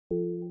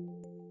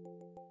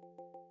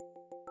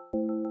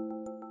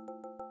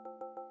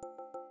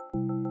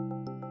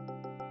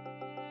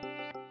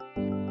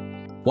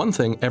One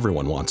thing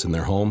everyone wants in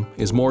their home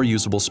is more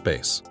usable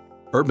space.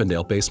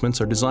 Urbandale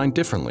basements are designed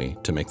differently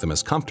to make them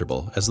as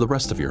comfortable as the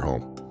rest of your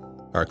home.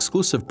 Our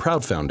exclusive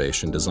Proud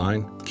Foundation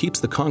design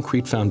keeps the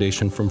concrete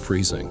foundation from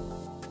freezing.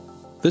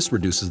 This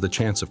reduces the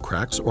chance of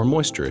cracks or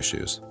moisture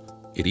issues.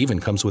 It even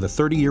comes with a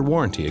 30-year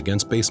warranty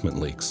against basement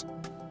leaks.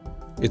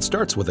 It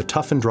starts with a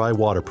tough and dry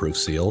waterproof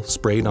seal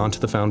sprayed onto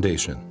the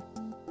foundation.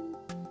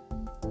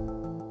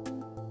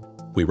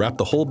 We wrap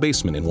the whole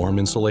basement in warm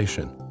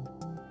insulation,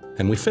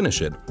 and we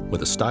finish it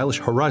with a stylish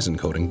horizon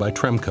coating by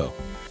Tremco.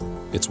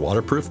 It's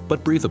waterproof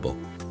but breathable,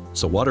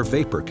 so water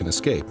vapor can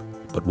escape,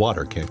 but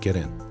water can't get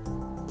in.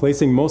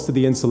 Placing most of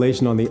the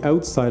insulation on the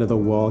outside of the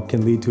wall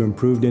can lead to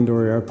improved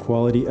indoor air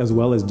quality as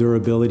well as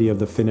durability of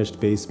the finished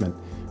basement.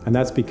 And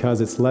that's because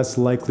it's less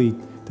likely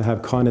to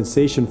have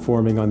condensation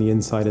forming on the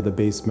inside of the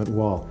basement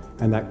wall.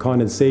 And that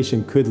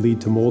condensation could lead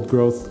to mold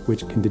growth,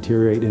 which can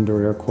deteriorate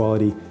indoor air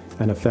quality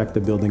and affect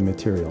the building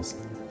materials.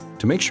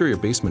 To make sure your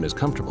basement is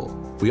comfortable,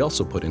 we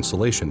also put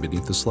insulation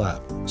beneath the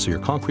slab, so your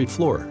concrete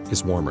floor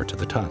is warmer to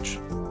the touch.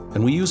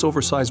 And we use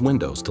oversized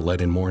windows to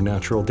let in more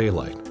natural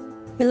daylight.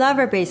 We love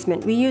our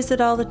basement. We use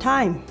it all the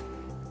time.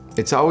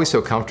 It's always so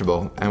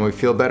comfortable, and we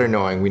feel better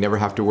knowing we never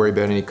have to worry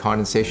about any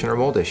condensation or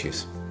mold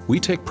issues.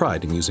 We take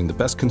pride in using the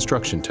best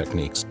construction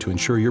techniques to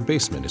ensure your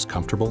basement is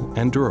comfortable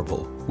and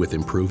durable with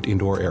improved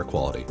indoor air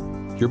quality.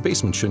 Your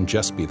basement shouldn't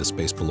just be the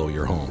space below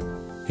your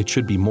home. It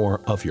should be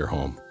more of your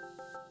home.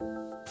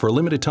 For a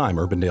limited time,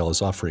 Urbandale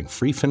is offering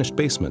free finished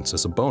basements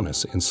as a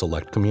bonus in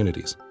select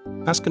communities.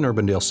 Ask an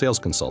Urbandale sales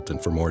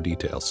consultant for more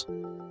details.